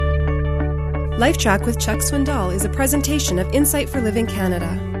LifeTrac with Chuck Swindoll is a presentation of Insight for Living Canada.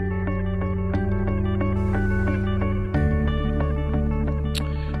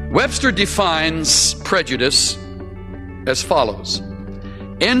 Webster defines prejudice as follows: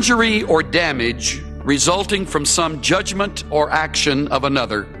 injury or damage resulting from some judgment or action of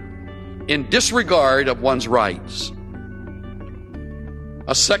another in disregard of one's rights.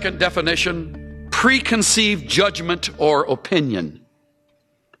 A second definition: preconceived judgment or opinion.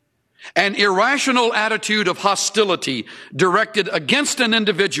 An irrational attitude of hostility directed against an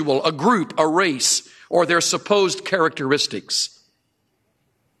individual, a group, a race, or their supposed characteristics.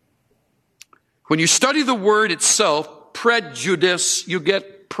 When you study the word itself, prejudice, you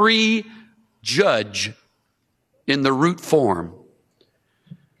get prejudge in the root form.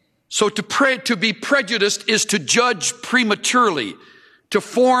 So to be prejudiced is to judge prematurely, to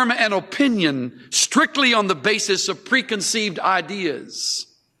form an opinion strictly on the basis of preconceived ideas.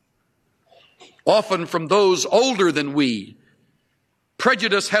 Often from those older than we,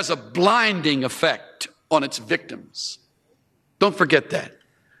 prejudice has a blinding effect on its victims. Don't forget that.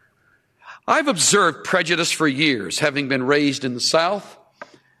 I've observed prejudice for years, having been raised in the South.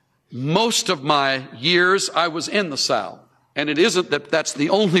 Most of my years I was in the South. And it isn't that that's the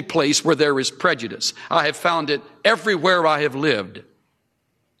only place where there is prejudice. I have found it everywhere I have lived.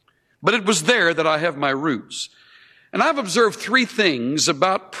 But it was there that I have my roots. And I've observed three things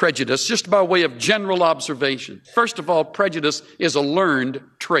about prejudice, just by way of general observation. First of all, prejudice is a learned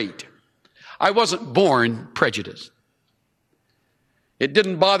trait. I wasn't born prejudiced. It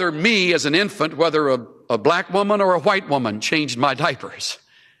didn't bother me as an infant whether a black woman or a white woman changed my diapers.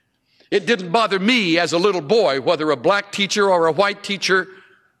 It didn't bother me as a little boy whether a black teacher or a white teacher,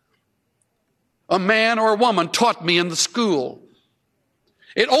 a man or a woman taught me in the school.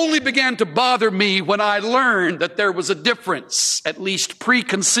 It only began to bother me when I learned that there was a difference, at least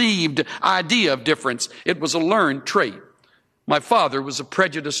preconceived idea of difference. It was a learned trait. My father was a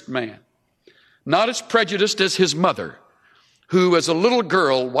prejudiced man, not as prejudiced as his mother, who as a little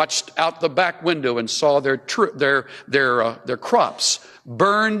girl watched out the back window and saw their crops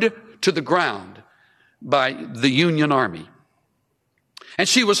burned to the ground by the Union Army. And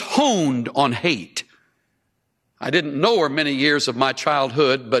she was honed on hate. I didn't know her many years of my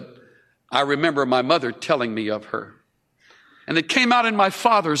childhood, but I remember my mother telling me of her. And it came out in my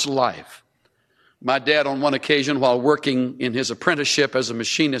father's life. My dad, on one occasion, while working in his apprenticeship as a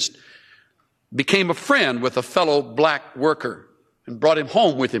machinist, became a friend with a fellow black worker and brought him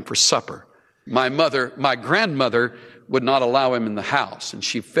home with him for supper. My grandmother would not allow him in the house, and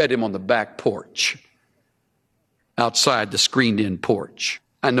she fed him on the back porch, outside the screened-in porch.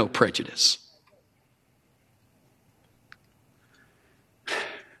 I know prejudice.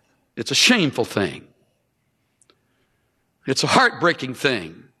 It's a shameful thing. It's a heartbreaking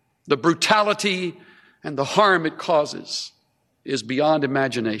thing. The brutality and the harm it causes is beyond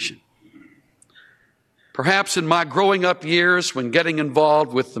imagination. Perhaps in my growing up years, when getting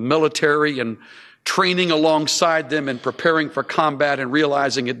involved with the military and training alongside them and preparing for combat and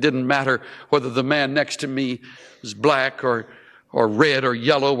realizing it didn't matter whether the man next to me was black or red or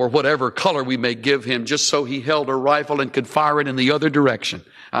yellow or whatever color we may give him, just so he held a rifle and could fire it in the other direction,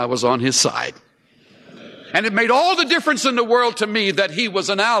 I was on his side. And it made all the difference in the world to me that he was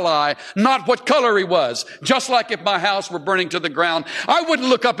an ally, not what color he was. Just like if my house were burning to the ground, I wouldn't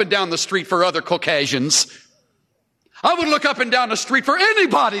look up and down the street for other Caucasians. I would look up and down the street for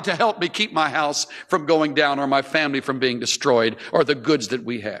anybody to help me keep my house from going down or my family from being destroyed or the goods that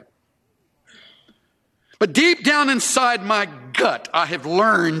we have. But deep down inside my gut, I have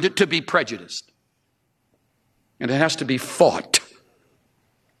learned to be prejudiced. And it has to be fought.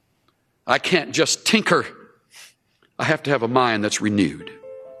 I can't just tinker. I have to have a mind that's renewed.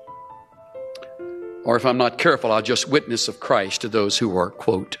 Or if I'm not careful, I'll just witness of Christ to those who are,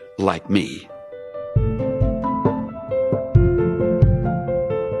 quote, like me.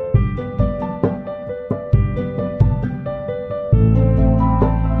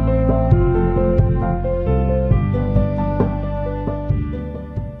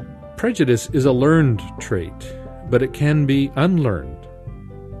 Prejudice is a learned trait, but it can be unlearned.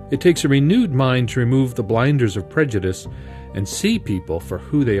 It takes a renewed mind to remove the blinders of prejudice and see people for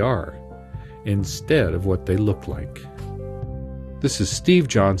who they are, instead of what they look like. This is Steve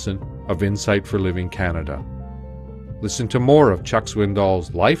Johnson of Insight for Living Canada. Listen to more of Chuck Swindoll's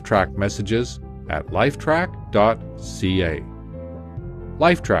LifeTrac messages at lifetrac.ca.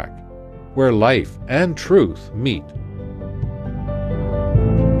 LifeTrac, where life and truth meet.